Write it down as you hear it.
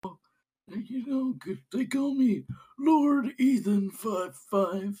They call me Lord Ethan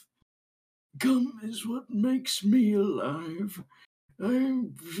 55. Gum is what makes me alive.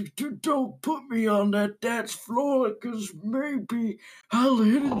 Don't put me on that dance floor, 'cause maybe I'll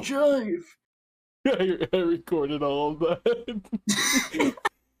hit a jive. I recorded all of that.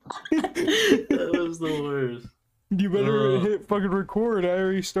 That was the worst. You better hit fucking record. I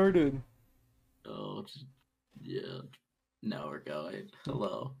already started. Oh, yeah. Now we're going.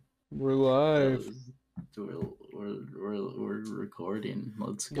 Hello. We're live. We're recording.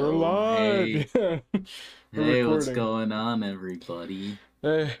 Let's go. We're live. Hey, We're what's recording. going on, everybody?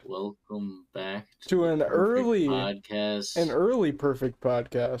 Hey, Welcome back to an early podcast. An early perfect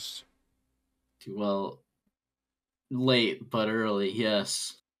podcast. Well, late but early.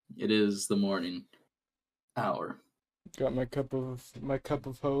 Yes, it is the morning hour. Got my cup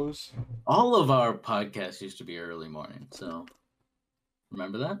of hose. All of our podcasts used to be early morning, so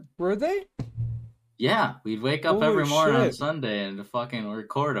remember that? Were they? Yeah, we'd wake up Holy every morning on shit. Sunday and fucking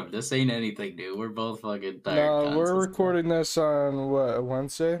record them. This ain't anything new. We're both fucking tired. No, we're recording this on what,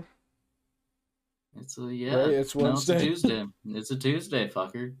 Wednesday? It's Right? It's Wednesday. No, it's a Tuesday. It's a Tuesday,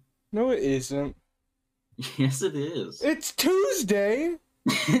 fucker. No, it isn't. Yes, it is. It's Tuesday.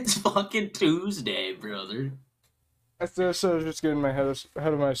 It's fucking Tuesday, brother. I was just getting my head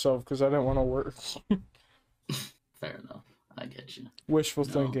of myself because I didn't want to work. Fair enough. I get you. Wishful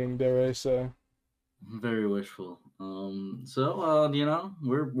thinking, dare I say. Very wishful. We're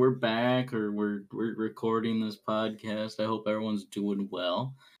back, or we're recording this podcast. I hope everyone's doing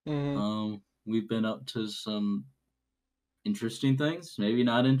well. Mm-hmm. We've been up to some interesting things, maybe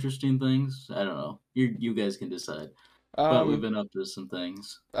not interesting things. I don't know. You guys can decide. But we've been up to some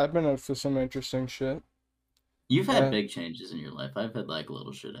things. I've been up to some interesting shit. You've had big changes in your life. I've had like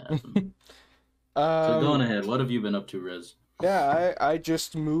little shit happen. So going ahead, what have you been up to, Riz? Yeah, I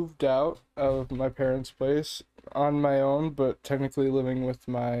just moved out of my parents' place on my own, but technically living with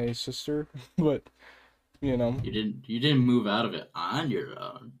my sister. But you know, you didn't move out of it on your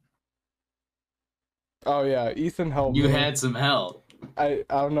own. Oh yeah, Ethan helped me. You had some help. I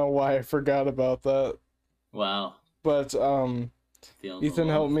don't know why I forgot about that. Wow. But Ethan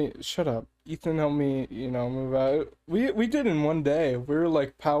helped me. Shut up. Ethan helped me, move out. We did in one day. We were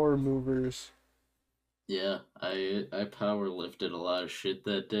like power movers. Yeah, I power lifted a lot of shit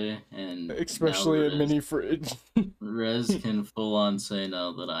that day, and especially a mini fridge. Rez can full on say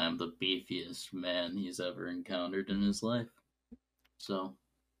now that I am the beefiest man he's ever encountered in his life. So,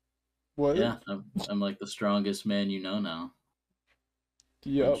 what? Yeah, I'm like the strongest man you know now.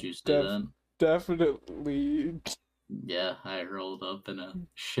 Yep, you say that? Definitely. Yeah, I rolled up in a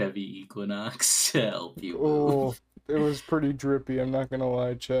Chevy Equinox to help you move. It was pretty drippy, I'm not gonna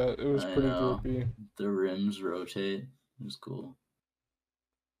lie, chat. It was pretty drippy. The rims rotate. It was cool.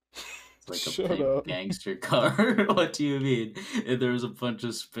 It's like a pink gangster car. What do you mean? There was a bunch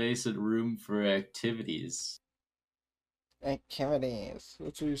of space and room for activities. That's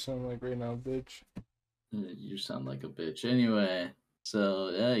what you sound like right now, bitch. You sound like a bitch. Anyway, so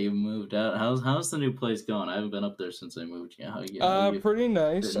yeah, you moved out. How's the new place going? I haven't been up there since I moved. Yeah, how pretty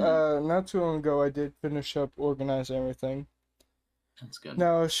nice. Not too long ago, I did finish up organizing everything. That's good.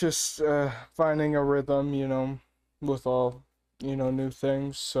 Now it's just finding a rhythm, with all new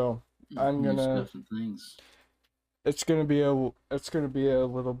things. So I'm gonna. Things. It's gonna be a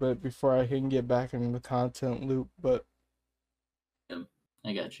little bit before I can get back into the content loop, but. Yep,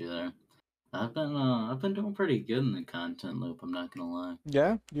 I got you there. I've been doing pretty good in the content loop, I'm not gonna lie.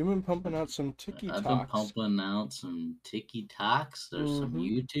 Yeah, you've been pumping out some TikToks. I've been pumping out some TikToks. There's some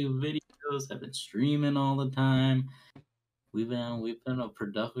YouTube videos. I've been streaming all the time. We've been a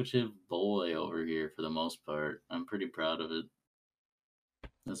productive boy over here for the most part. I'm pretty proud of it.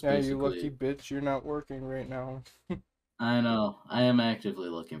 That's you lucky bitch, you're not working right now. I know. I am actively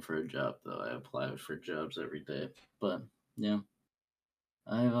looking for a job though. I apply for jobs every day. But yeah.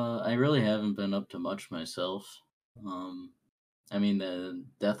 I really haven't been up to much myself. I mean the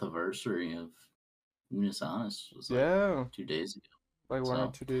death anniversary of Unisanis was like 2 days ago. Like 1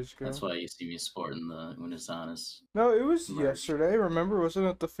 or 2 days ago. That's why you see me sporting the Unisanis. No, it was yesterday. Remember, wasn't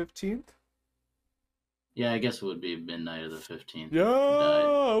it the 15th? Yeah, I guess it would be midnight of the 15th. Yeah,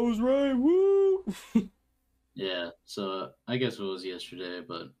 I was right. Woo! Yeah, so I guess it was yesterday,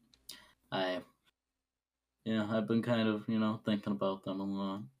 but I've been kind of, thinking about them a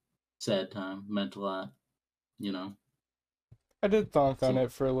lot. Sad time, meant a lot, I did thonk on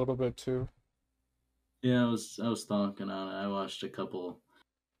it for a little bit too. Yeah, I was thonking on it. I watched a couple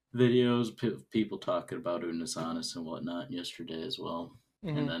videos, people talking about Unisanis and whatnot yesterday as well.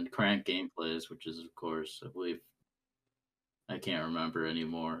 And then Crank Gameplays, which is, of course, I believe I can't remember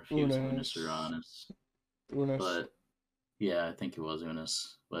anymore if he was Unis or Unis. Honest. Unis. But yeah, I think it was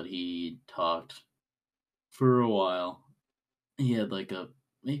Unis. But he talked for a while. He had like a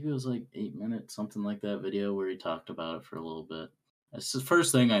maybe it was like 8 minutes, something like that video where he talked about it for a little bit. That's the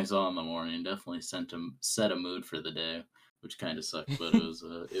first thing I saw in the morning. Definitely set a mood for the day, which kind of sucked, but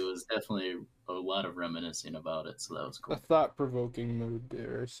it was definitely a lot of reminiscing about it, so that was A cool. thought-provoking mood,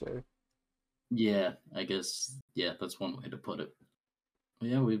 dare I say. Yeah, I guess yeah, that's one way to put it.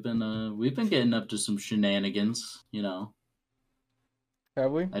 Yeah, we've been getting up to some shenanigans, you know.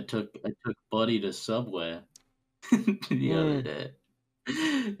 Have we? I took Buddy to Subway the other Hmm. day,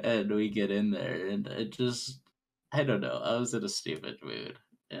 and we get in there, and it just I don't know. I was in a stupid mood,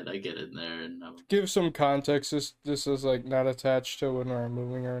 and I get in there, and Give some context. This is like not attached to when we're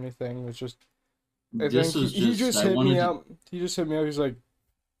moving or anything. It's just I this think was he just just I hit me wanted to. up. He just hit me up. He's like,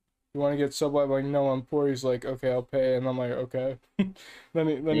 "You want to get Subway?" I'm like, "No, I'm poor." He's like, "Okay, I'll pay." And I'm like, "Okay." Then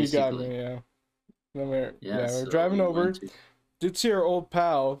he got Basically, me. Yeah. yeah. We're So driving we went over. to Did see our old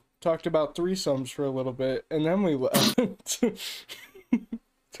pal. Talked about threesomes for a little bit, and then we left.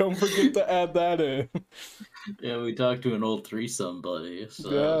 Don't forget to add that in. yeah, we talked to an old threesome buddy, so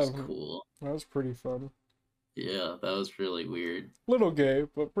that Yeah, was cool. that was pretty fun. Yeah, that was really weird. Little gay,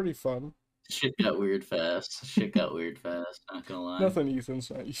 but pretty fun. Shit got weird fast. Shit got weird fast. Not gonna lie. Nothing Ethan's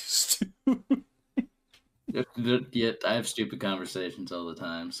not used to. Yet I have stupid conversations all the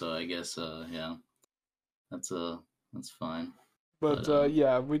time, so I guess yeah, that's that's fine. But But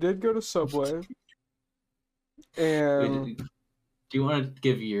yeah, we did go to Subway, and do you want to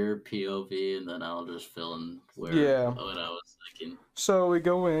give your POV and then I'll just fill in where yeah. what I was thinking? So we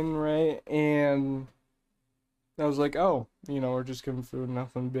go in, right, and I was like, oh, we're just getting food,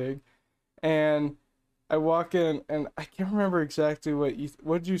 nothing big. And I walk in, and I can't remember exactly what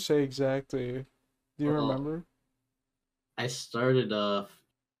did you say exactly? Do you Well, remember? I started off.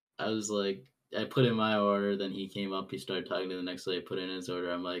 I was like, I put in my order, then he came up. He started talking to the next lady, put in his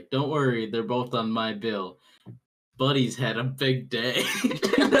order. I'm like, don't worry, they're both on my bill. Buddy's had a big day.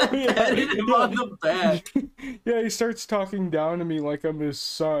 And Oh I yeah, patted him yeah. on the back. Yeah, he starts talking down to me like I'm his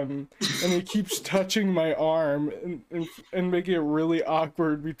son, and he keeps touching my arm and making it really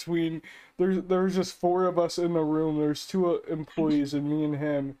awkward between there's just four of us in the room. There's two employees and me and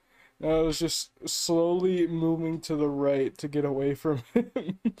him. And I was just slowly moving to the right to get away from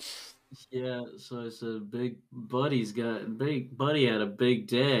him. Yeah, so I said, big buddy had a big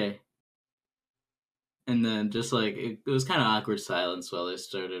day. And then just like it was kind of awkward silence while they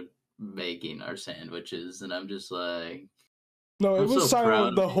started making our sandwiches, and I'm just like, No, it I'm was so proud silent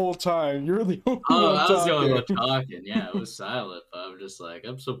of the you. whole time. You're the only Oh, one I was the only talking. one talking. Yeah, it was silent. But I'm just like,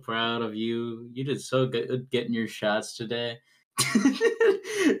 I'm so proud of you. You did so good getting your shots today.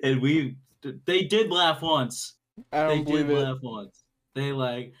 And they did laugh once. I They don't did believe it. laugh once. They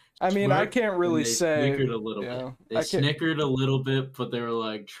like I mean, I smirked can't and really they say, snickered a little bit. They I can't. snickered a little bit, but they were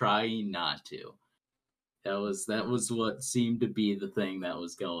like trying not to. That was what seemed to be the thing that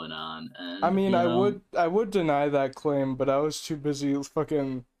was going on, I and mean, you know, I would deny that claim, but I was too busy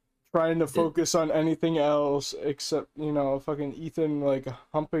fucking trying to it, focus on anything else except, fucking Ethan like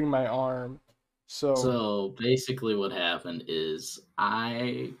humping my arm. So, so basically what happened is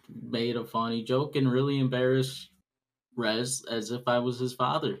I made a funny joke and really embarrassed Rez as if I was his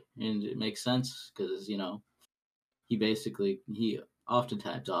father, and it makes sense because he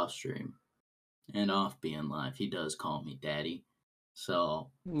oftentimes off stream and off being live he does call me daddy, so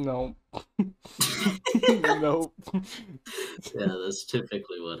no. yeah, Nope. that's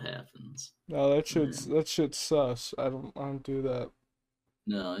typically what happens. No, Yeah. that shit's sus. I don't do that.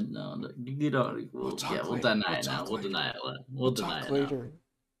 No, no, no, you don't. We'll Yeah, talk we'll later. deny We'll it now. talk We'll later. deny it. We'll We'll deny talk it now. later.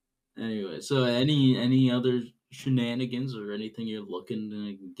 Anyway, so any other shenanigans or anything you're looking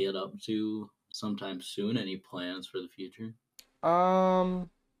to get up to sometime soon? Any plans for the future? Um,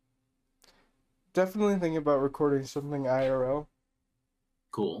 Definitely thinking about recording something IRL.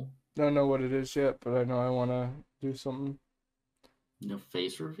 Cool. Don't know what it is yet, but I know I want to do something. No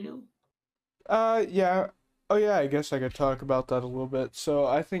face reveal Yeah. Oh, yeah, I guess I could talk about that a little bit. So,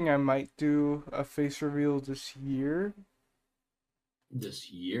 I think I might do a face reveal this year. this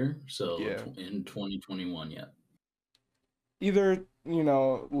year. So Yeah. in 2021 yet. Either,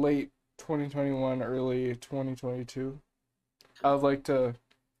 late 2021, early 2022. I would like to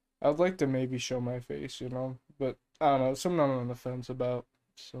I would like to maybe show my face. But I don't know, something I'm on the fence about.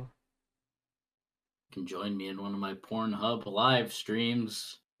 So, You can join me in one of my Pornhub live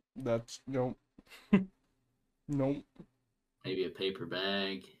streams. that's nope. Nope. Maybe a paper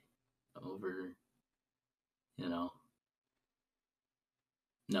bag over. You know.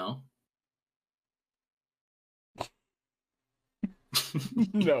 No.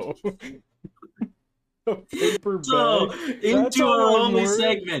 No. A paper So, bag. That's into all our I'm only worth.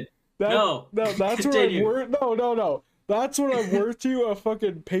 segment. That No, no, that's what I'm continue. worth. No, no, no. That's what I'm worth to you. A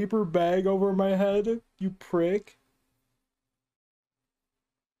fucking paper bag over my head. You prick.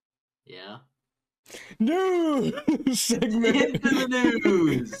 Yeah. News segment. Into the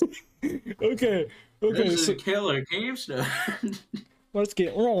news. Okay. Okay. This is So killer Keemstar. let's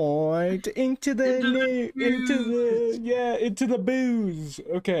get right into the Into the new, news. into the booze.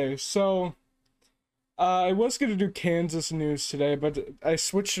 Okay. So. I was gonna do Kansas news today, but I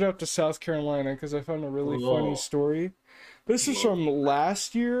switched it up to South Carolina because I found a really funny Oh, story. This is love from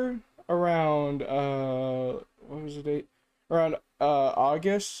last year, around what was the date? Around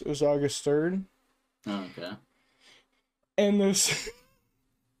August. It was August 3rd. okay. And this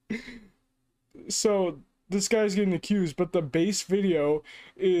so this guy's getting accused, but the base video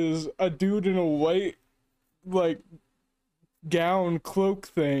is a dude in a white like gown cloak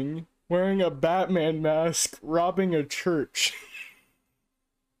thing wearing a Batman mask robbing a church.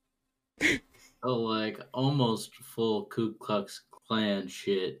 Oh, like almost full Ku Klux Klan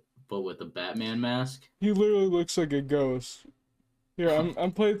shit, but with a Batman mask. He literally looks like a ghost. Here,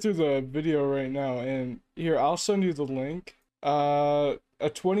 I'm playing through the video right now, and here I'll send you the link. A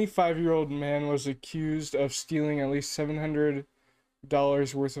 25-year-old man was accused of stealing at least $700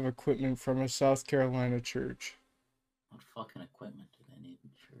 worth of equipment from a South Carolina church. What fucking equipment do they need in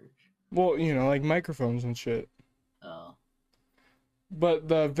church? Well, like microphones and shit. Oh, But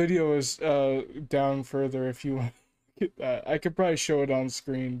the video is down further if you want to get that. I could probably show it on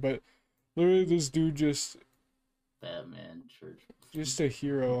screen, but literally this dude Batman church. just a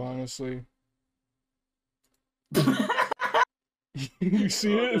hero, honestly. You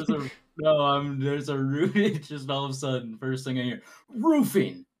see Oh, it? there's a roof. It's just all of a sudden, first thing I hear,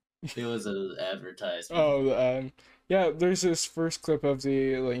 roofing. It was an advertisement. Oh, yeah, there's this first clip of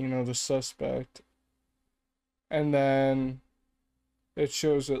the, like, the suspect. And then it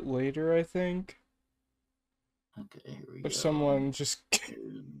shows it later, I think. Okay, here we Of go. someone just.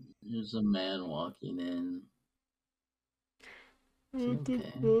 There's a man walking in. Is he What the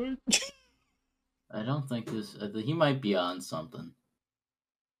okay? fuck? I don't think this. He might be on something.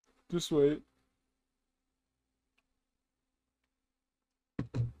 Just wait.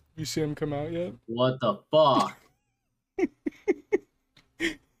 You see him come out yet? What the fuck?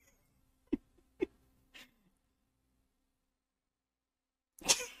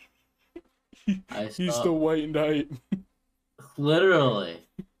 I He's the saw White Knight. literally.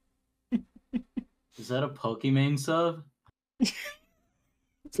 Is that a Pokemon sub?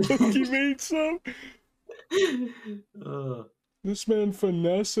 Pokemon some. Ugh, This man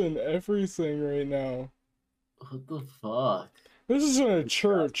finessing everything right now. what the fuck? This is in a You dropped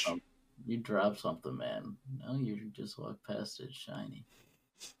church. something. You dropped something, man. No, you just walked past it shiny.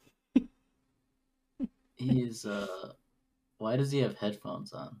 He's why does he have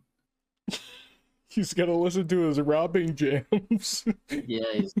headphones on? He's gotta listen to his robbing jams. Yeah,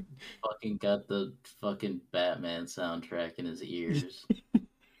 he's fucking got the fucking Batman soundtrack in his ears.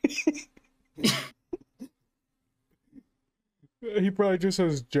 He probably just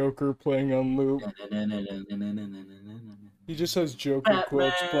has Joker playing on loop. He just has Joker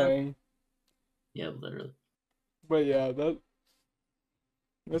quotes Batman. playing. Yeah, literally. But yeah, that's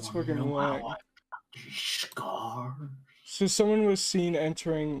Wanna fucking know how whack. I got these scars? So someone was seen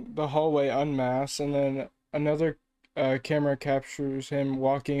entering the hallway unmasked, and then another camera captures him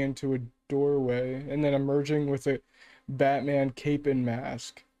walking into a doorway and then emerging with a Batman cape and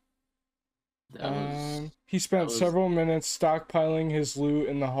mask. He That spent was several minutes stockpiling his loot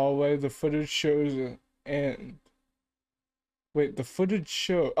in the hallway. The footage shows and wait, the footage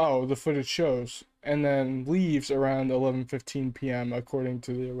shows and then leaves around 11:15 p.m. according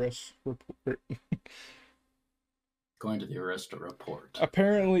to the arrest report. going to the arrest report.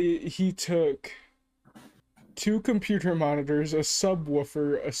 Apparently, he took 2 computer monitors, a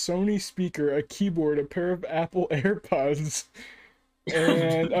subwoofer, a Sony speaker, a keyboard, a pair of Apple AirPods,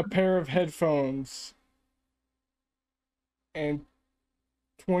 and a pair of headphones, and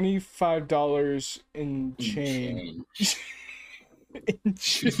 $25 in change. In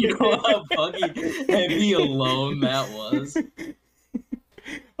change. You know how fucking heavy a loan that was?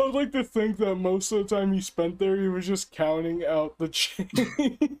 I would like to think that most of the time he spent there, he was just counting out the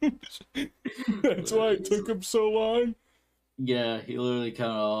change. That's why it took him so long. Yeah, he literally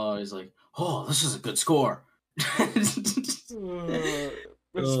counted all. He's like, "Oh, this is a good score."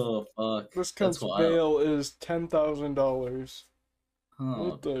 Oh fuck, This that's cunt's wild. bail is $10,000. Oh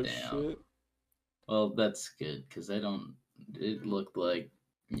What the damn. shit? Well, that's good because I don't. It looked like,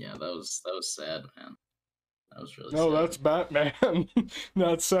 yeah, that was sad, man. That was really No, sad. that's Batman,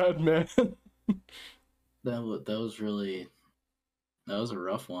 not Sad Man. That was a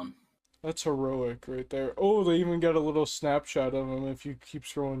rough one. That's heroic right there. Oh, they even got a little snapshot of him if you keep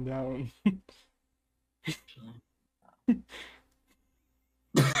scrolling down.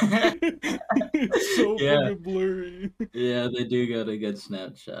 It's so Yeah, fucking blurry. yeah, they do got a good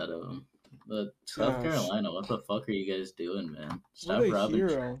snapshot of him. But South Gosh, Carolina, what the fuck are you guys doing, man? what Stop a robbing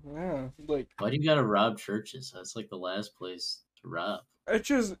churches. hero. Yeah, like Why do you gotta rob churches? That's like the last place to rob. it's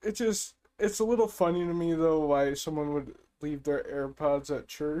a little funny to me though why someone would leave their AirPods at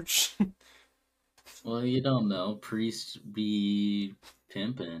church. Well, you don't know. Priests be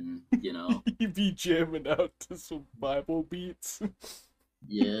pimping, you know. He'd be jamming out to some Bible beats.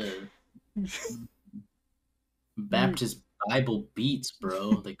 Yeah. You Baptist Bible beats,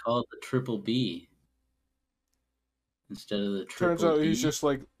 bro. They call it the triple B instead of the turns triple out he's D. just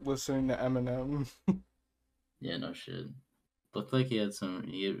like listening to Eminem. Yeah, no shit. Looked like he had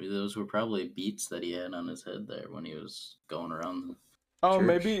those were probably beats that he had on his head there when he was going around the Oh,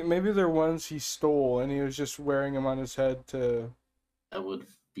 church. maybe they're ones he stole and he was just wearing them on his head to. That would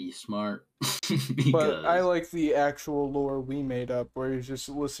be smart But I because like the actual lore we made up where he's just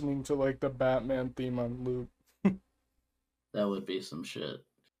listening to like the Batman theme on loop. that would be some shit.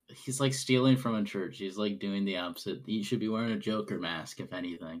 He's like stealing from a church. He's like doing the opposite. He should be wearing a Joker mask, if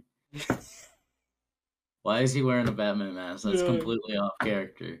anything. Why is he wearing a Batman mask? That's Yeah, completely off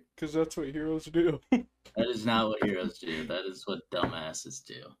character. because that's what heroes do. That is not what heroes do. That is what dumbasses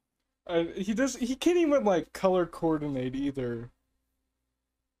do. He does. He can't even like color coordinate either.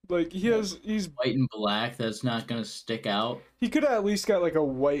 Like Yeah, he's white and black, that's not gonna stick out. he could have at least got like a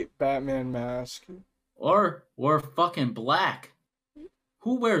white Batman mask. Or fucking black.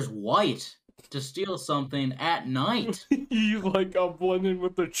 Who wears white to steal something at night? He's like, I'm blending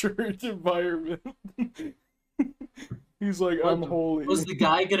with the church environment. He's like, I'm holy. Was the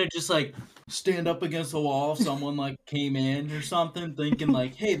guy gonna just like stand up against the wall if someone like came in or something, thinking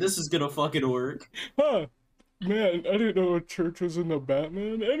like, "Hey, this is gonna fucking work"? Huh? Man, I didn't know a church was in the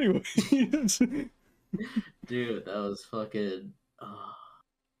Batman. Anyways, Dude, that was fucking.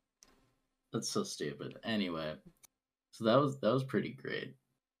 That's so stupid. Anyway, so that was pretty great.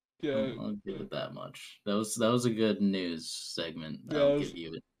 yeah, I'll give it that much. That was a good news segment. yeah, I'll give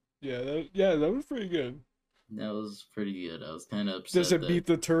you it. yeah, that was pretty good. That was pretty good. I was kind of Does upset it that beat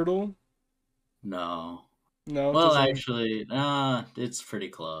the turtle? no. No, it Well, doesn't. actually, it's pretty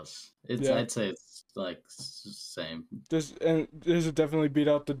close. Yeah, I'd say it's like same. does it definitely beat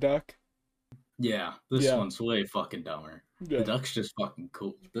out the duck? Yeah, this Yeah, one's way fucking dumber. The yeah, duck's just fucking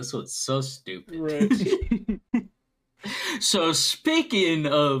cool. This one's so stupid. right. So speaking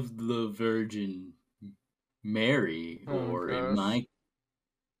of the Virgin Mary, Oh gosh.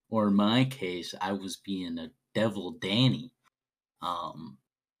 or in my case, I was being a devil Danny. Um,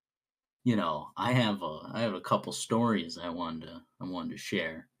 I have a couple stories I wanted to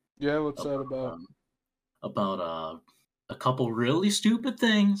share Yeah, what's that about about? a couple really stupid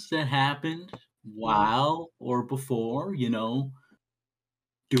things that happened Mhm. while or before, doing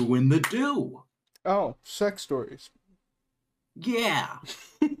the do. Oh, sex stories. Yeah.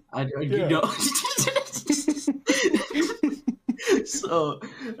 You Yeah. know. So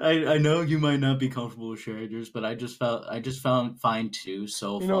I know you might not be comfortable with sharing yours, but I just found find two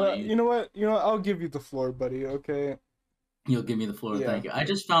so You know what? funny. You know what? You know what? I'll give you the floor, buddy. Okay. You'll give me the floor, Yeah. thank you. I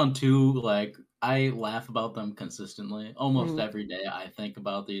just found two, like, I laugh about them consistently. Almost Hmm. every day I think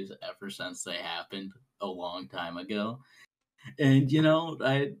about these ever since they happened a long time ago. And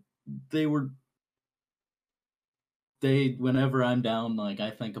they were they whenever I'm down, like I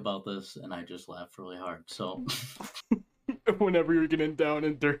think about this and I just laugh really hard. So Whenever you're getting down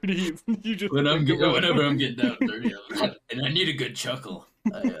and dirty, you just think about whenever I'm them. getting down dirty and I need a good chuckle,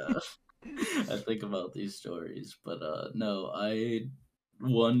 I think about these stories. But no, I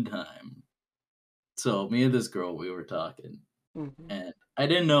one time. So me and this girl, we were talking, Mhm. and I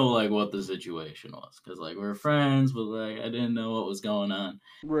didn't know like what the situation was because like we are friends, but like I didn't know what was going on.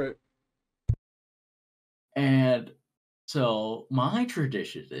 Right. And so my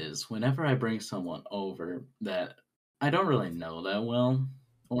tradition is whenever I bring someone over that I don't really know that well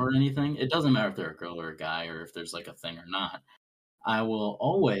or anything, it doesn't matter if they're a girl or a guy or if there's like a thing or not. I will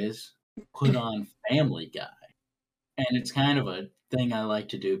always put on Family Guy. And it's kind of a thing I like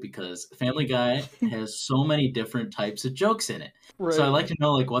to do because Family Guy has so many different types of jokes in it. So I Right. like to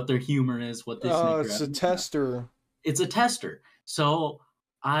know like what their humor is, what they snicker It's at. a tester. It's a tester. So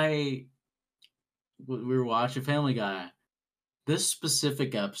I we were watching Family Guy. This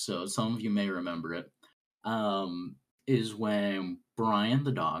specific episode, some of you may remember it, is when Brian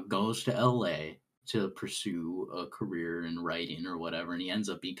the dog goes to LA to pursue a career in writing or whatever, and he ends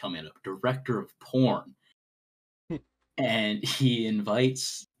up becoming a director of porn. And he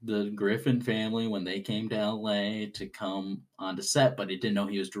invites the Griffin family when they came to LA to come onto set, but he didn't know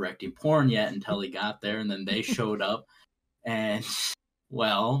he was directing porn yet until he got there, and then they showed up. And,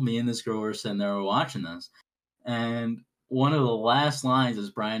 well, me and this girl were sitting there watching this. And one of the last lines as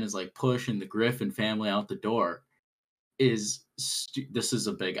Brian is like pushing the Griffin family out the door is, this is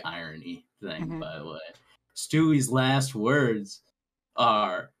a big irony thing, by the way. Stewie's last words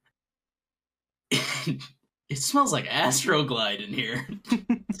are, it smells like Astroglide in here.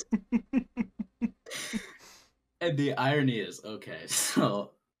 And the irony is, okay,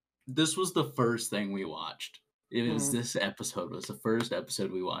 so this was the first thing we watched. It was this episode was the first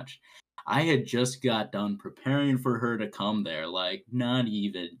episode we watched. I had just got done preparing for her to come there, like not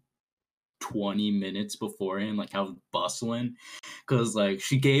even 20 minutes beforehand. Like I was bustling because like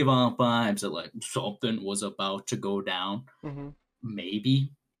she gave off vibes that like something was about to go down.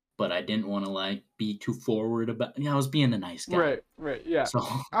 Maybe. But I didn't want to like be too forward about. I was being a nice guy. Right, yeah. So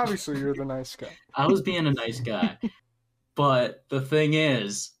obviously you're the nice guy. I was being a nice guy, but the thing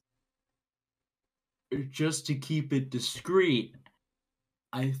is, just to keep it discreet,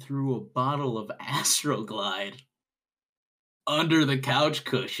 I threw a bottle of Astroglide under the couch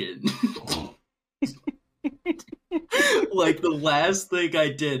cushion. Like the last thing I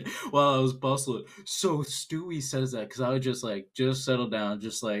did while I was bustling. So Stewie says that because I was just settled down,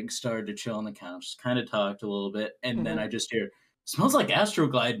 just like started to chill on the couch, just kind of talked a little bit, and then I just hear, smells like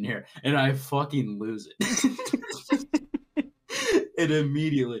Astroglide in here, and I fucking lose it. And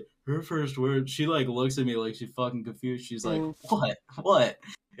immediately, her first word, she like looks at me like she's fucking confused. She's like, what?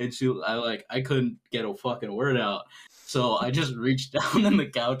 And I couldn't get a fucking word out. So I just reached down in the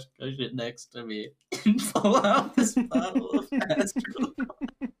couch cushion next to me and pull out this bottle of Astroglide.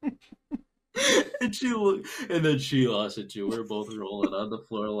 And then she lost it too. We were both rolling on the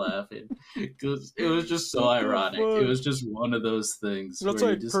floor laughing because it was just so ironic. It was just one of those things. That's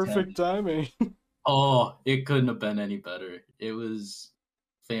like perfect timing. Oh, it couldn't have been any better. It was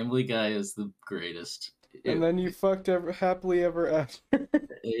Family Guy is the greatest. And then you fucked happily ever after.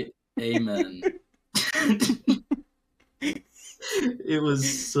 Amen. It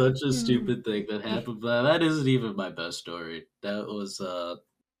was such a stupid thing that happened, but that isn't even my best story. That was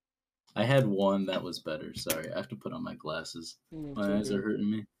I had one that was better. Sorry, I have to put on my glasses. My eyes are hurting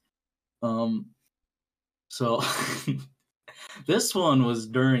me. So this one was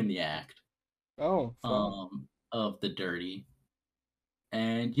during the act. Oh, fun. Of the dirty.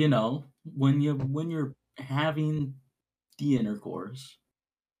 And you know, when you're having the intercourse,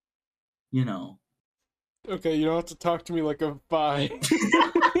 you know. Okay, you don't have to talk to me like a bi.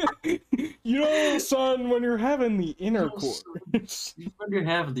 You know, son, when you're having the intercourse. When you're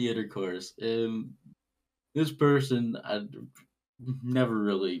having the intercourse, this person I never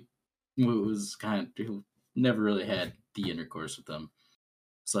really never really had the intercourse with them.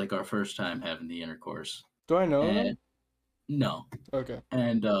 It's like our first time having the intercourse. Do I know them? No. Okay.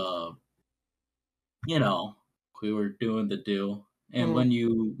 And you know, we were doing the do. And when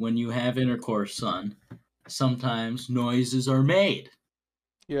you have intercourse, son, sometimes noises are made.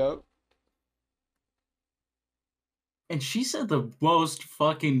 Yep. And she said the most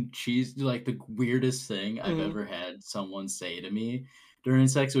fucking like the weirdest thing I've ever had someone say to me during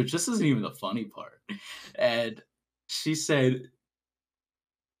sex, which this isn't even the funny part. And she said,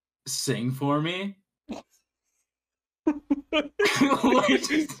 "Sing for me."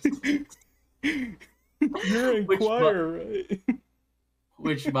 You're in choir, right?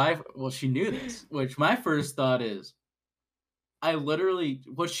 She knew this. Which my first thought is,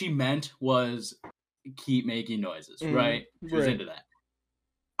 what she meant was keep making noises, right? She was into that.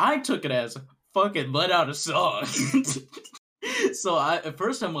 I took it as fucking let out a song. So at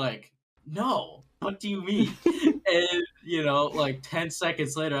first I'm like, no, what do you mean? And you know, like 10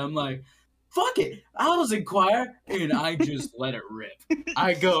 seconds later, I'm like, fuck it, I was in choir, and I just let it rip.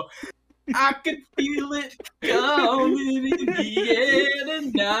 I go, I could feel it coming in the air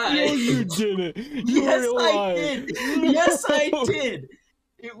tonight. No, you didn't. Yes, I did. Yes, I did.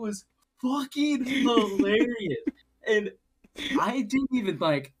 It was fucking hilarious. And I didn't even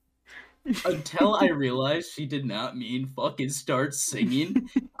like, until I realized she did not mean fucking start singing,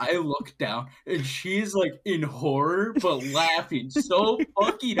 I looked down and she's like in horror but laughing so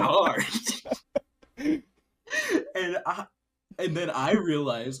fucking hard. And then I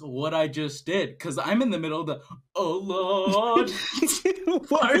realized what I just did, because I'm in the middle of the "Oh Lord."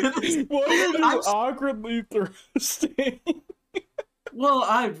 Why are you awkwardly thrusting?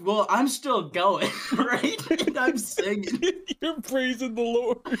 Well, I'm still going, right? And I'm singing. You're praising the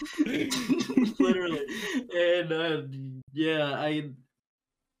Lord. Literally. And yeah,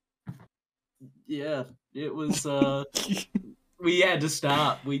 yeah, it was we had to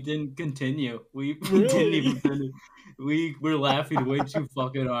stop. We didn't continue. We didn't Really? even finish. We were laughing way too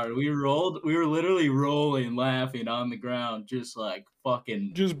fucking hard. We were literally rolling laughing on the ground, just like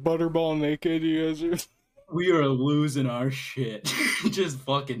fucking Just butterball naked, you guys are. we were losing our shit. Just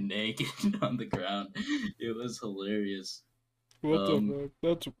fucking naked on the ground. It was hilarious. What the Um fuck?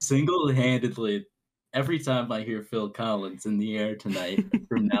 That's Single-handedly, every time I hear Phil Collins in the air tonight,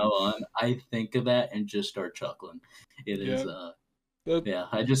 from now on, I think of that and just start chuckling. It is, yeah. That yeah,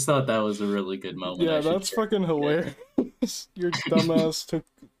 I just thought that was a really good moment I yeah, should that's share. fucking hilarious. Your dumbass took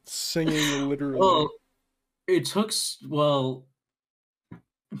singing literally. Well, it took, well,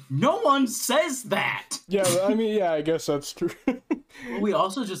 no one says that! Yeah, I mean, yeah, I guess that's true. Well, we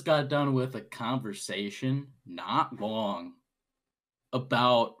also just got done with a conversation, not long,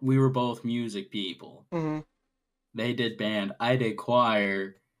 about we were both music people. hmm They did band, I did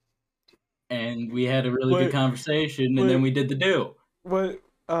choir, and we had a really good Wait, conversation, and then wait, we did the do,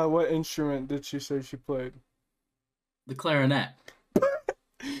 what instrument did she say she played? the clarinet.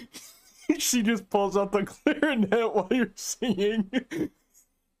 She just pulls out the clarinet while you're singing.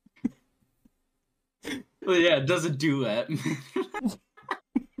 Well, yeah, it doesn't do that.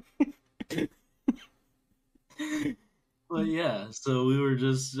 But yeah, so we were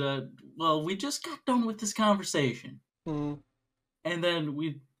just, well, we just got done with this conversation, Mm, and then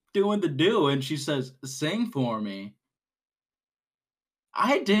we doing the do, and she says, "Sing for me."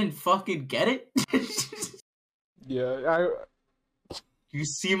 I didn't fucking get it. yeah, You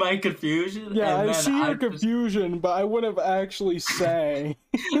see my confusion, yeah, and I then see your I just confusion, but I would have actually sang.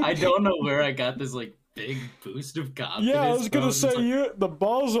 I don't know where I got this like big boost of Yeah, I confidence was gonna from. It's say like, you the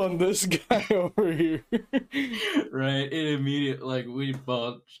balls on this guy over here. right, it immediately like we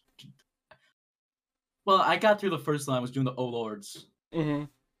both. Well, I got through the first line, I was doing the "Oh Lords," hmm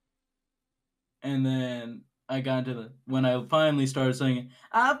and then I got into the when I finally started singing.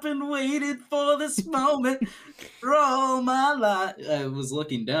 I've been waiting for this moment for all my life. I was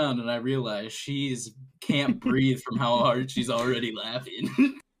looking down and I realized she's can't breathe from how hard she's already laughing.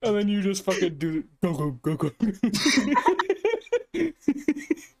 And then you just fucking do go go go go.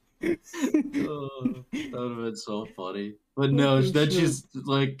 Oh, that would have been so funny. But What no, the then shit? she's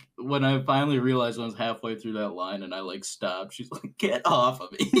like, when I finally realized I was halfway through that line and I like stopped, she's like, "Get off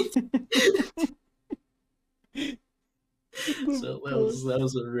of me." The So fuck? that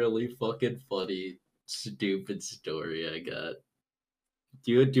was a really fucking funny, stupid story I got.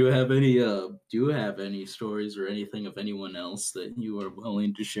 Do you have any stories or anything of anyone else that you are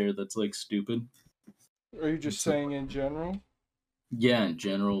willing to share that's like stupid? Are you just It's like, saying in general? yeah, in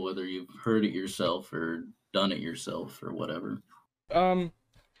general, whether you've heard it yourself or done it yourself or whatever. Um,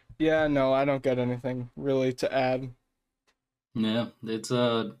 yeah, no, I don't got anything really to add. Yeah, it's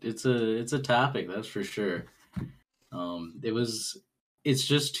a topic, that's for sure. It was it's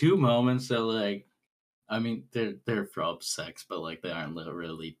just two moments that like I mean they're from sex, but like they aren't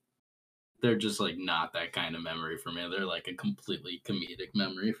really they're just like not that kind of memory for me. They're like a completely comedic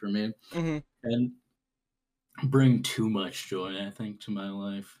memory for me. hmm And bring too much joy, I think, to my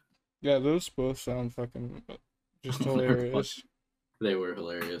life. Yeah, those both sound fucking just They're fun. hilarious. They were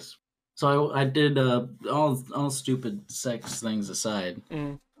hilarious. So I did all stupid sex things aside.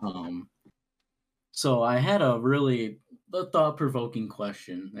 Mm, Um, so I had a really thought provoking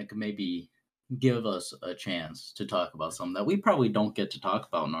question that could maybe give us a chance to talk about something that we probably don't get to talk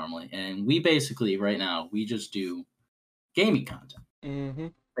about normally. And we basically right now we just do gaming content. mm-hmm.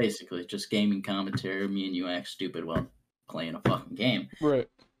 Basically, just gaming commentary. Me and you act stupid while playing a fucking game. Right.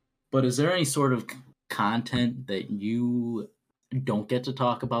 But is there any sort of content that you don't get to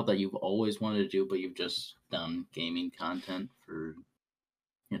talk about that you've always wanted to do, but you've just done gaming content for,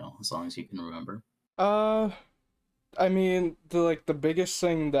 as long as you can remember? Uh, I mean, the biggest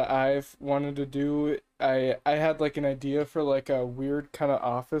thing that I've wanted to do, I had like an idea for like a weird kind of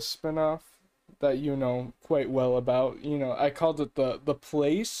Office spin-off that you know quite well about. You know, I called it the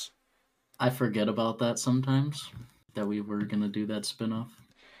Place. I forget about that sometimes, that we were going to do that spinoff.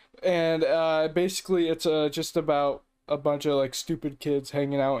 And basically it's just about a bunch of like stupid kids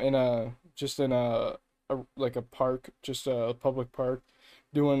hanging out in a just in a like a park, just a public park,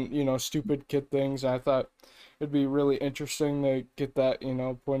 doing you know stupid kid things. And I thought it'd be really interesting to get that you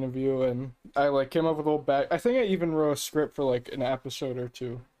know point of view, and I like came up with a little back. I think I even wrote a script for like an episode or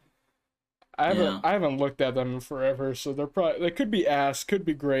two. Yeah. I haven't looked at them in forever, so they could be ass, could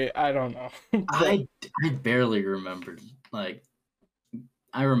be great. I don't know, but I barely remembered, like,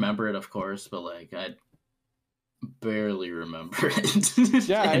 I remember it, of course, but like I barely remember it.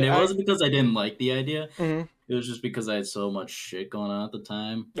 Yeah, And it wasn't because I didn't like the idea. mhm. It was just because I had so much shit going on at the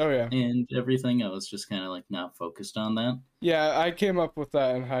time Oh yeah. and everything. I was just kind of like not focused on that. Yeah, I came up with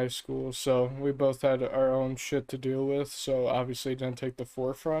that in high school, so we both had our own shit to deal with, so obviously it didn't take the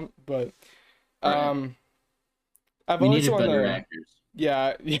forefront, but Right. um I've We always needed wanted better to, actors.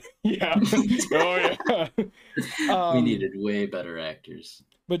 yeah, yeah. Oh yeah. We Um needed way better actors.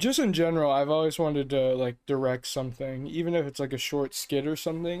 but just in general, I've always wanted to like direct something, even if it's like a short skit or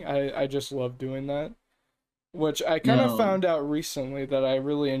something. I just love doing that, which I kind of Now, found out recently that I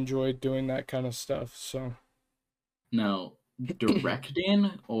really enjoyed doing that kind of stuff. So, now,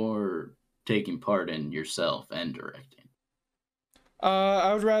 directing or taking part in yourself and directing?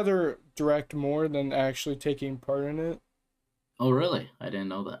 I would rather direct more than actually taking part in it. Oh, really? I didn't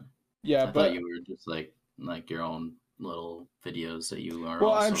know that. Yeah, I thought but you were just like your own little videos that you are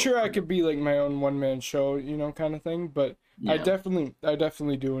well, I'm also a sure I part of. could be like my own one man show, kind of thing. But Yeah. I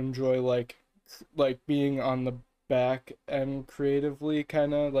definitely do enjoy like being on the back end creatively,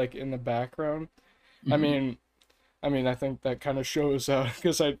 kind of like in the background. I Hmm. mean, I think that kind of shows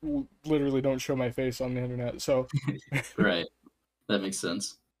because literally don't show my face on the internet. So, Right. That makes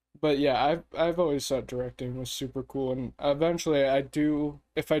sense. but yeah, I've always thought directing was super cool, and eventually I do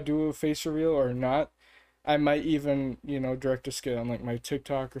if I do a face reveal or not, I might even direct a skit on like my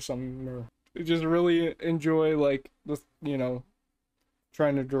TikTok or something, or just really enjoy like the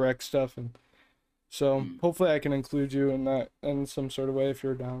trying to direct stuff, and so Mm. hopefully I can include you in that in some sort of way if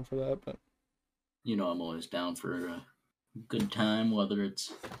you're down for that. But You know, I'm always down for a good time, whether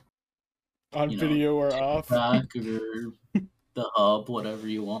it's, on you know, video or off. TikTok or the hub, whatever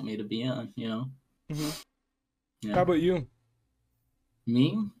you want me to be on, you know? Hmm. How Yeah. about you?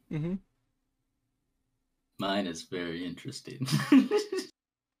 Me? Hmm. Mine is very interesting.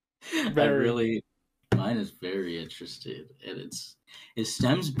 I Very. really, mine is very interesting. And it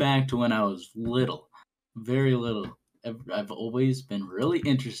stems back to when I was little, very little. I've always been really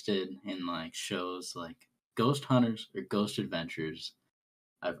interested in like shows like Ghost Hunters or Ghost Adventures.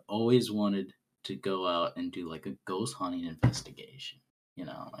 I've always wanted to go out and do like a ghost hunting investigation,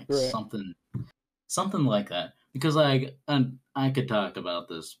 like Right. something like that. Because like, and I could talk about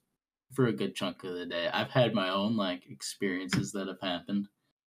this for a good chunk of the day. I've had my own like experiences that have happened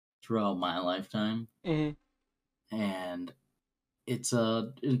throughout my lifetime, Hmm. and it's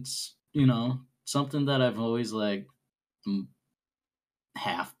something that I've always like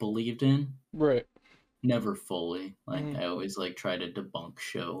half believed in, Right. never fully. Like Hmm. I always like try to debunk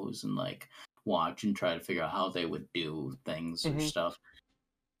shows and like watch and try to figure out how they would do things or Hmm. stuff.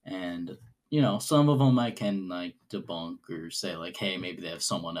 And some of them I can like debunk or say like, hey, maybe they have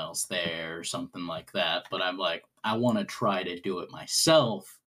someone else there or something like that. But I'm like, I want to try to do it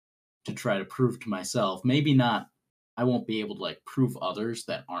myself to try to prove to myself. Maybe not. I won't be able to like prove others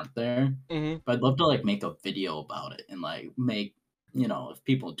that aren't there, Hmm. but I'd love to like make a video about it and like make if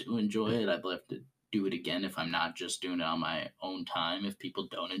people do enjoy it, I'd love to do it again if I'm not just doing it on my own time. If people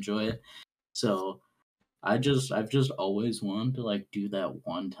don't enjoy it, so I've just always wanted to like do that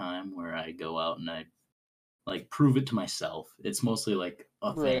one time where I go out and I like prove it to myself. It's mostly like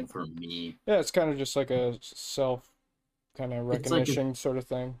a Right. thing for me. Yeah, it's kind of just like a self kind of It's like recognition sort of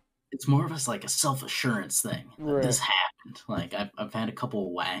thing. it's more of like a self assurance thing that this Right. happened. Like I've had a couple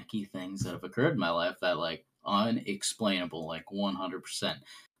of wacky things that have occurred in my life that like unexplainable, like 100%.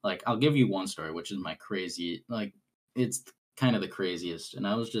 Like I'll give you one story, which is my crazy. Like it's kind of the craziest. And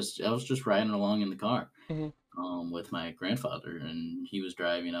I was just riding along in the car, Hmm. with my grandfather, and he was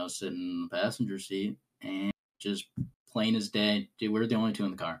driving. I was sitting in the passenger seat, and just plain as day, dude, we're the only two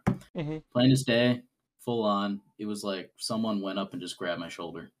in the car. Hmm. Plain as day, full on. It was like someone went up and just grabbed my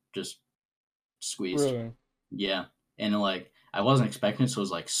shoulder, just squeezed. Really. Yeah. And like I wasn't expecting it, so it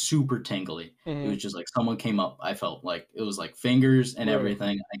was like super tingly. It Hmm. was just like someone came up. I felt like it was like fingers and Right.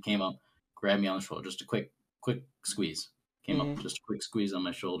 everything. I came up, grabbed me on the shoulder, just a quick squeeze. Came up, Hmm. just a quick squeeze on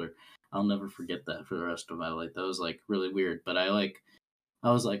my shoulder. I'll never forget that for the rest of my life. That was like really weird. But I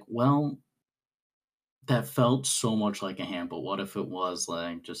was like, well, that felt so much like a hand, but what if it was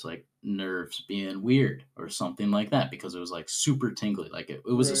like just like nerves being weird or something like that? Because it was like super tingly. Like it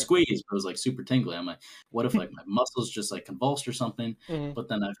was a Right. squeeze, but it was like super tingly. I'm like, what if like my muscles just like convulsed or something? Hmm. But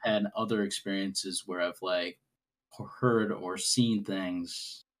then I've had other experiences where I've like heard or seen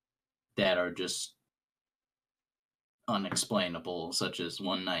things that are just unexplainable, such as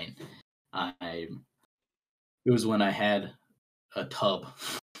one night I it was when I had a tub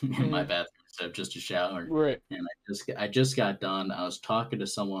in my Hmm. bathroom instead of just a shower. Right. And I just got done. I was talking to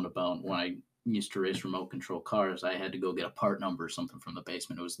someone about when I used to race remote control cars, I had to go get a part number or something from the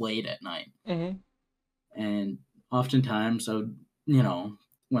basement. It was late at night. Mhm. And oftentimes I would, you know,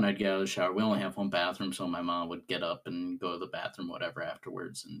 when I'd get out of the shower, we only have one bathroom, so my mom would get up and go to the bathroom, whatever,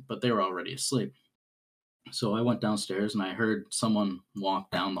 afterwards. But they were already asleep. So I went downstairs and I heard someone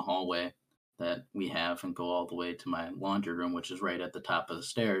walk down the hallway that we have and go all the way to my laundry room, which is right at the top of the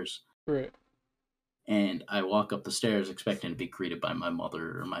stairs. Right. And I walk up the stairs expecting to be greeted by my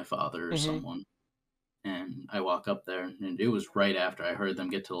mother or my father or Mhm. someone. And I walk up there, and it was right after I heard them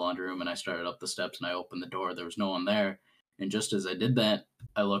get to the laundry room, and I started up the steps and I opened the door. There was no one there. And just as I did that,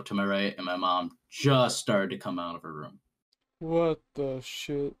 I looked to my right, and my mom just started to come out of her room. What the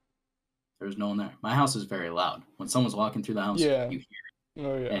shit? There was no one there. My house is very loud. When someone's walking through the house, Yeah. you hear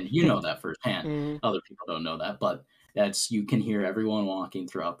Oh it. yeah. And you know that firsthand. Mhm. Other people don't know that, but you can hear everyone walking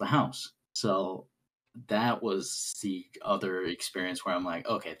throughout the house. So that was the other experience where I'm like,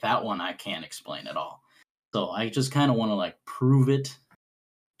 okay, that one I can't explain at all. So I just kind of want to like prove it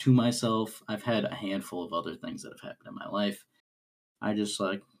to myself. I've had a handful of other things that have happened in my life. I just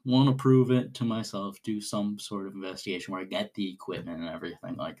like want to prove it to myself, do some sort of investigation where I get the equipment and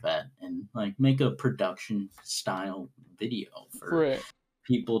everything like that, and like make a production style video for Right.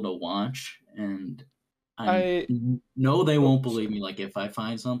 people to watch. And I I know they oh, won't believe sorry. me, like if I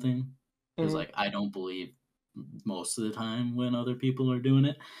find something, because Mhm. like I don't believe most of the time when other people are doing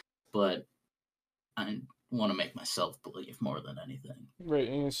it, but I want to make myself believe more than anything. Right,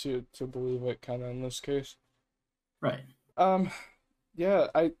 you need to believe it kind of in this case. Right. Um, yeah,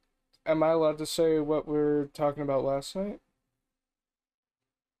 I am I allowed to say what we're talking about last night?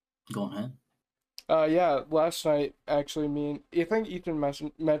 Go ahead. Yeah, last night actually I think Ethan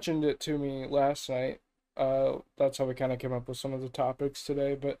mentioned it to me last night. That's how we kind of came up with some of the topics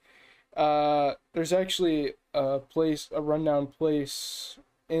today, but there's actually a rundown place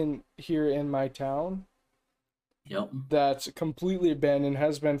in here in my town Yep. that's completely abandoned,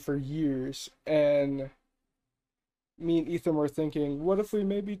 has been for years, and me and Ethan were thinking, what if we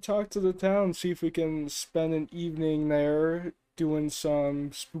maybe talk to the town, see if we can spend an evening there doing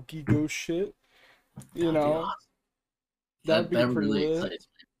some spooky ghost shit, you That'd be know? awesome. That'd be That pretty really lit. excites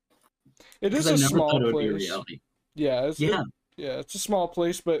me It because is I a never small thought it would be a place. reality. Yeah, Yeah. yeah, it's a small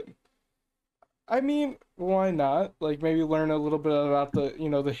place, but I mean, why not? Like maybe learn a little bit about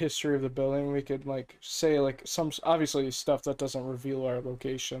the history of the building. We could like say like some obviously stuff that doesn't reveal our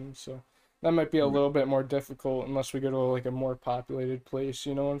location. So that might be a little bit more difficult unless we go to like a more populated place,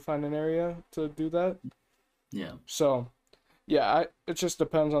 and find an area to do that. Yeah. So, yeah, it just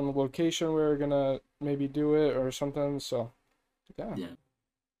depends on the location we're gonna maybe do it or something. So, yeah. Yeah.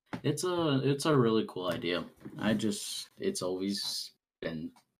 It's a really cool idea. It's always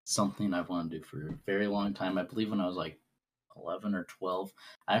been something I've wanted to do for a very long time. I believe when I was like 11 or 12,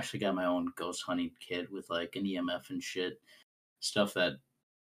 I actually got my own ghost hunting kit with like an EMF and shit, stuff that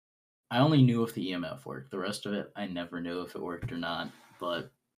I only knew if the EMF worked. The rest of it I never knew if it worked or not, but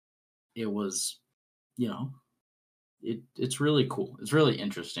it was, you know, it's really cool. It's really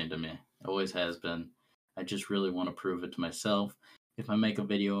interesting to me. It always has been. I just really want to prove it to myself. If I make a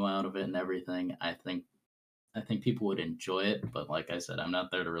video out of it and everything, I think people would enjoy it, but like I said, I'm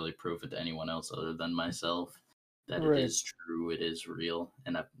not there to really prove it to anyone else other than myself that it Right. is true, it is real.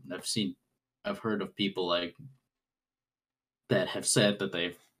 And I've heard of people like that have said that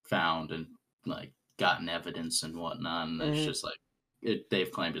they've found and like gotten evidence and whatnot, and it's Mhm. just like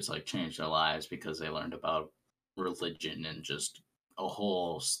they've claimed it's like changed their lives because they learned about religion and just a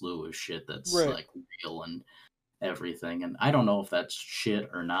whole slew of shit that's Right. like real and everything. And I don't know if that's shit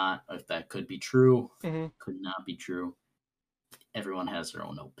or not, if that could be true, Mhm. could not be true. Everyone has their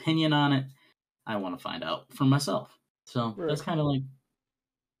own opinion on it. I want to find out for myself. So that's Right. kind of like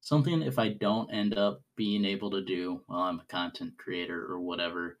something if I don't end up being able to do while I'm a content creator or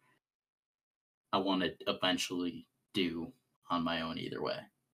whatever, I want to eventually do on my own either way.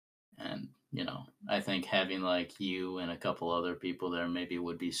 And, I think having like you and a couple other people there maybe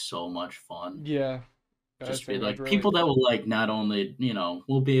would be so much fun. Yeah. I Just be think I'd like really. people that will like not only,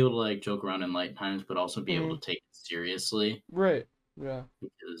 will be able to like joke around in light times, but also be able Mhm. to take it seriously Right. Yeah.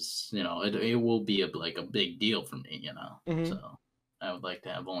 because, it will be like a big deal for me. Mhm. So I would like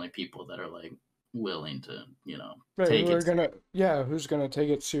to have only people that are like willing to, Right. Who take are it. gonna? Yeah. Who's gonna take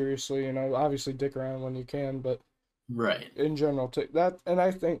it seriously? Obviously dick around when you can, but Right. in general, take that. And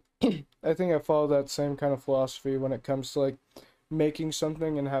I think, I think I follow that same kind of philosophy when it comes to like making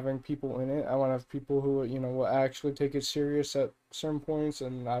something and having people in it. I want to have people who will actually take it serious at certain points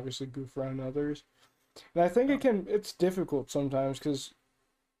and obviously goof around others. And I think Oh, it's difficult sometimes because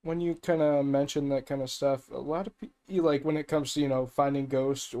when you kind of mention that kind of stuff, a lot of people like when it comes to finding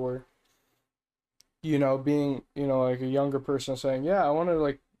ghosts or being, like a younger person saying, yeah, I want to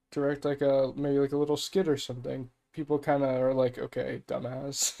like direct like a maybe like a little skit or something. People kind of are like, okay,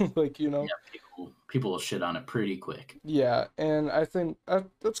 dumbass, like, Yeah, people will shit on it pretty quick. yeah. And I think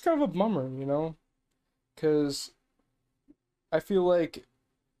that's kind of a bummer, because I feel like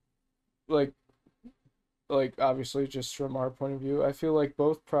obviously just from our point of view, I feel like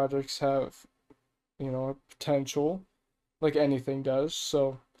both projects have, potential, like anything does.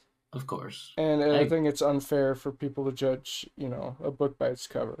 So, Of course. and I I think it's unfair for people to judge, a book by its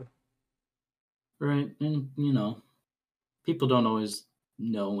cover. right, and people don't always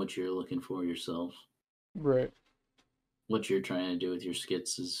know what you're looking for yourself. Right. What you're trying to do with your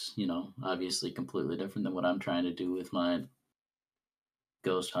skits is, obviously completely different than what I'm trying to do with my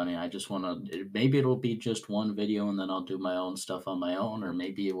ghost hunting. I just want to, maybe it'll be just one video and then I'll do my own stuff on my own, or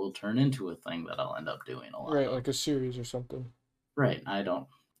maybe it will turn into a thing that I'll end up doing a lot Right, of. like a series or something. Right. I don't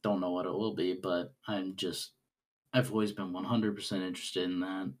know what it will be, but I've always been 100% interested in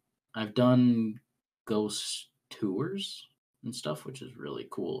that. I've done ghost tours and stuff, which is really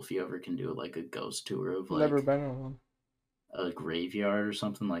cool. If you ever can do like a ghost tour of Never like been on one. a graveyard or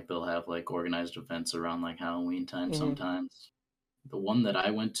something, like they'll have like organized events around like Halloween time Mm-hmm. sometimes. The one that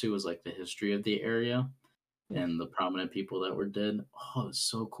I went to was like the history of the area and the prominent people that were dead. Oh, it's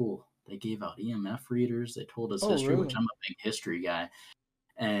so cool. They gave out EMF readers. They told us Oh, history, which really? I'm a big history guy.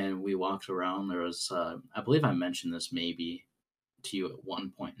 And we walked around. There was, I believe I mentioned this maybe to you at one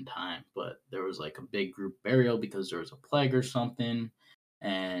point in time, but there was like a big group burial because there was a plague or something.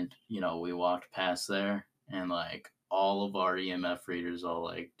 And, we walked past there and like all of our EMF readers, all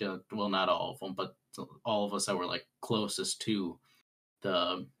like, well, not all of them, but all of us that were like closest to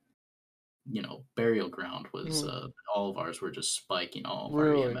the, burial ground was, Mm-hmm. all of ours were just spiking all of our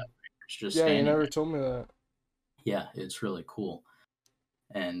Really? EMF readers just Yeah, you standing never there. told me that. Yeah, it's really cool.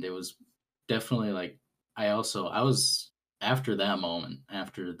 And it was definitely like I was after that moment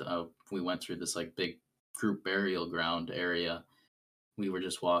after we went through this like big group burial ground area. We were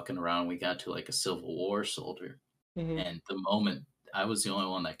just walking around. We got to like a Civil War soldier, Mm-hmm. and the moment I was the only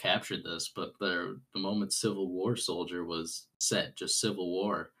one that captured this, but the moment Civil War soldier was said, just Civil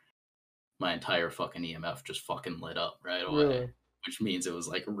War, my entire fucking EMF just fucking lit up right away. Really? Which means it was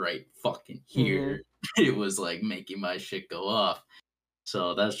like right fucking Mm-hmm. here. It was like making my shit go off.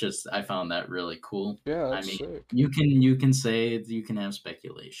 So that's just I found that really cool. Yeah, I that's mean, sick. you can say you can have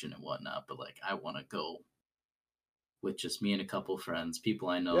speculation and whatnot, but like I want to go with just me and a couple friends, people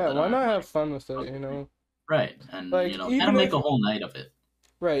I know Yeah, that why aren't not have like fun with it, okay, right, and Like kind of even make if a whole night of it.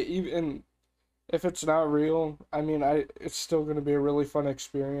 right, even if it's not real, I mean, it's still gonna be a really fun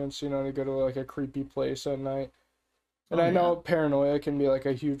experience, to go to like a creepy place at night. And Oh I yeah, know paranoia can be like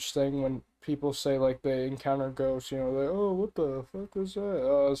a huge thing when people say like they encounter ghosts, like, oh, what the fuck was that?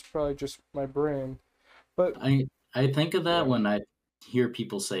 Oh, it's probably just my brain. But I think of that yeah. when I hear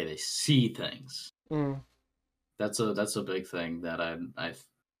people say they see things. Mm, That's a big thing that I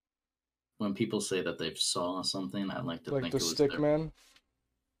when people say that they've saw something, I like to like the think it was stick their man.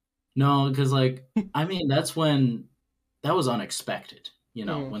 no, because like I mean that's when that was unexpected.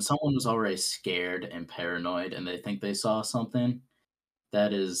 Mm, When someone was already scared and paranoid and they think they saw something,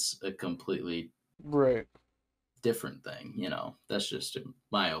 that is a completely right. different thing. That's just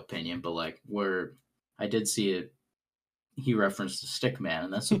my opinion. But like where I did see it, he referenced the stick man,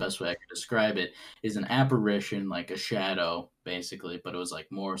 and that's the best way I could describe it. Is an apparition, like a shadow, basically, but it was like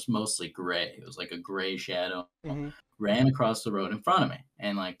mostly gray. It was like a gray shadow Mm-hmm. ran across the road in front of me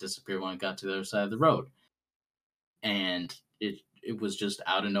and like disappeared when it got to the other side of the road. And it was just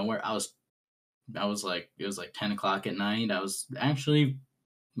out of nowhere. I was like it was like 10 o'clock at night. I was actually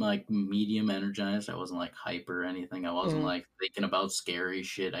like medium energized. I wasn't like hyper or anything. I wasn't Mm-hmm. like thinking about scary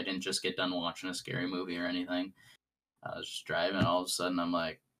shit. I didn't just get done watching a scary movie or anything. I was just driving. All of a sudden, I'm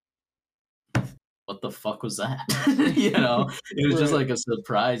like, "What the fuck was that?" It was just Right. like a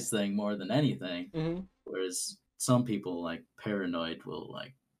surprise thing more than anything. Mm-hmm. Whereas some people, like paranoid, will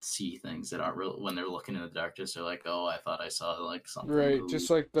like see things that aren't real when they're looking in the darkness. They're like, "Oh, I thought I saw like something Right. move."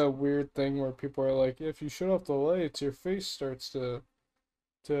 Just like the weird thing where people are like, if you shut off the lights, your face starts to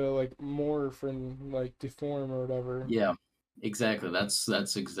like morph and like deform or whatever. Yeah, exactly. That's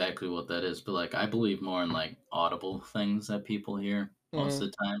exactly what that is. But like, I believe more in like audible things that people hear most Mm-hmm.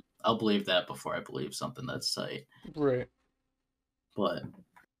 of the time. I'll believe that before I believe something that's sight. Right. But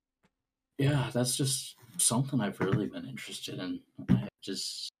yeah, that's just something I've really been interested in. I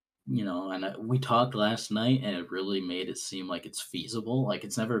just and we talked last night, and it really made it seem like it's feasible. Like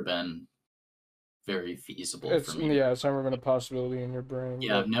it's never been very feasible for It's me to. yeah, it's never been a possibility in your brain,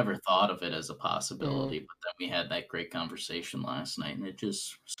 Yeah, I've but never thought of it as a mhm. possibility, but then we had that great conversation last night, and it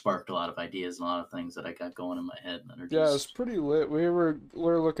just sparked a lot of ideas and a lot of things that I got going in my head that are Yeah, it's just. pretty lit. We were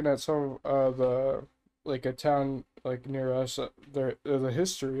looking at some the like a town like near us, the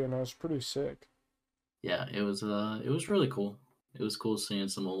history, and it was pretty sick. Yeah, it was really cool. It was cool seeing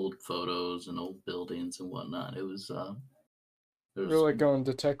some old photos and old buildings and whatnot. There We were was like going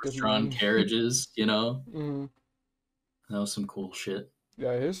detective horse-drawn mode. carriages, you know. Hmm. That was some cool shit.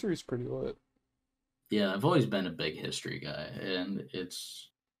 Yeah, history's pretty lit. Yeah, I've always been a big history guy, and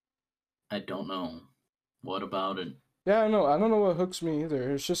I don't know what about it. Yeah, I don't know what hooks me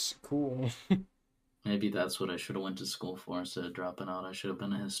either. It's just cool. Maybe that's what I should have went to school for instead of dropping out. I should have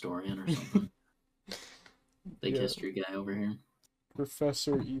been a historian or something. Big Yeah, history guy over here.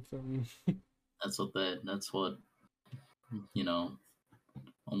 Professor Ethan. That's what, you know,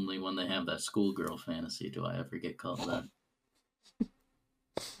 only when they have that schoolgirl fantasy do I ever get called that.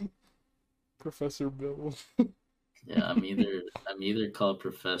 Professor Bill. Yeah, I'm either called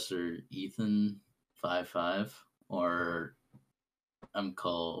Professor Ethan 55 or I'm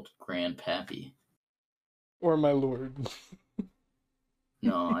called Grandpappy. Or my lord.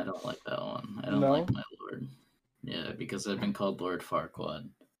 No, I don't like that one. I don't like No? my lord. Yeah, because I've been called Lord Farquaad.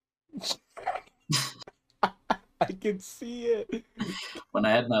 I can see it. When I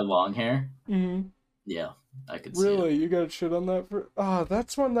had my long hair, Hmm. yeah, I could see it. Really? You got shit on that for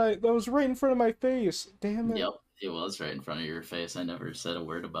that's one that was right in front of my face. Damn it. Yep, it was right in front of your face. I never said a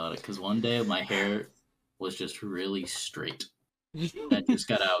word about it because one day my hair was just really straight. I just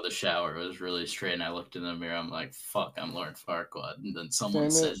got out of the shower. It was really straight, and I looked in the mirror. I'm like, "Fuck, I'm Lord Farquaad." And then someone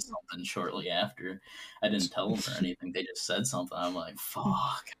Damn it. said something shortly after. I didn't tell them or anything. They just said something. I'm like,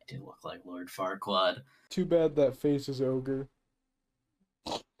 "Fuck, I do look like Lord Farquaad." Too bad that face is ogre.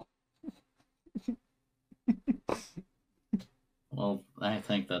 Well, I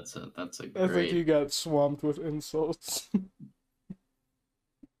think that's a I think great. you got swamped with insults.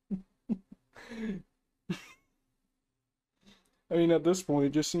 I mean, at this point, it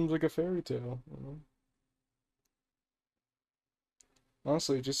just seems like a fairy tale. You know?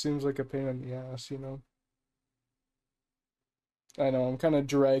 Honestly, it just seems like a pain in the ass, you know? I know, I'm kind of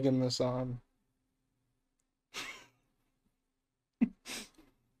dragging this on.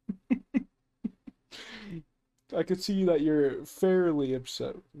 I could see that you're fairly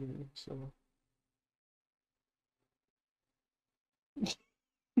upset with me, so.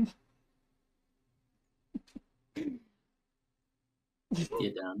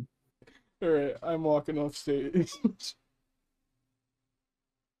 You done? Alright, I'm walking off stage.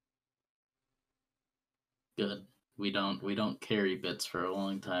 Good. We don't carry bits for a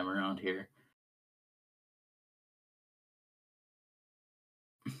long time around here.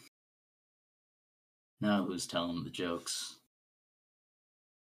 Now who's telling the jokes?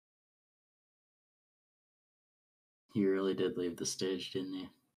 You really did leave the stage, didn't you?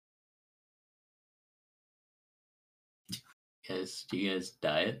 Guys, do you guys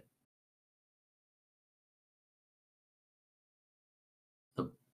diet?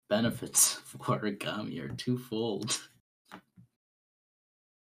 The benefits of origami are twofold.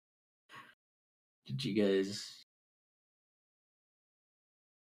 Did you guys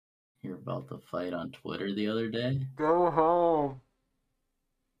hear about the fight on Twitter the other day? Go home.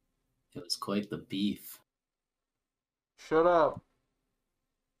 It was quite the beef. Shut up.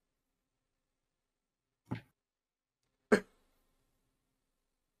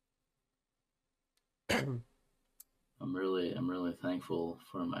 I'm really thankful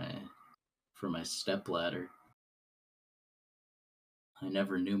for my step ladder. I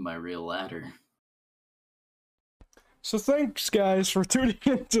never knew my real ladder. So thanks guys for tuning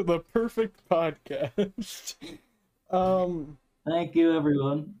into the perfect podcast. Um Thank you,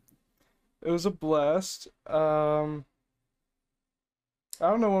 everyone. it was a blast. I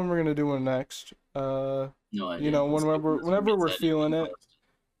don't know when we're gonna do one next. No You idea. know, Let's keep this whenever means we're I didn't feeling even it, post.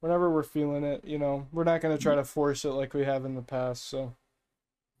 you know, we're not gonna try to force it like we have in the past, so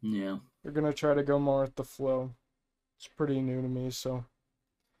Yeah. we're gonna try to go more with the flow. It's pretty new to me, so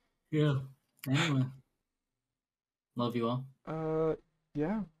Yeah. Anyway, love you all. uh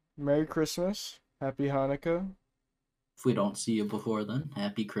yeah. Merry Christmas. Happy Hanukkah. If we don't see you before then,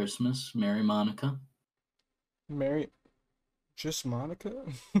 Happy Christmas, Merry Monica, Merry just Monica?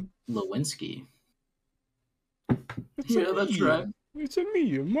 Lewinsky. It's a Yeah, that's me. right. It's a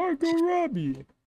me, Margot Robbie.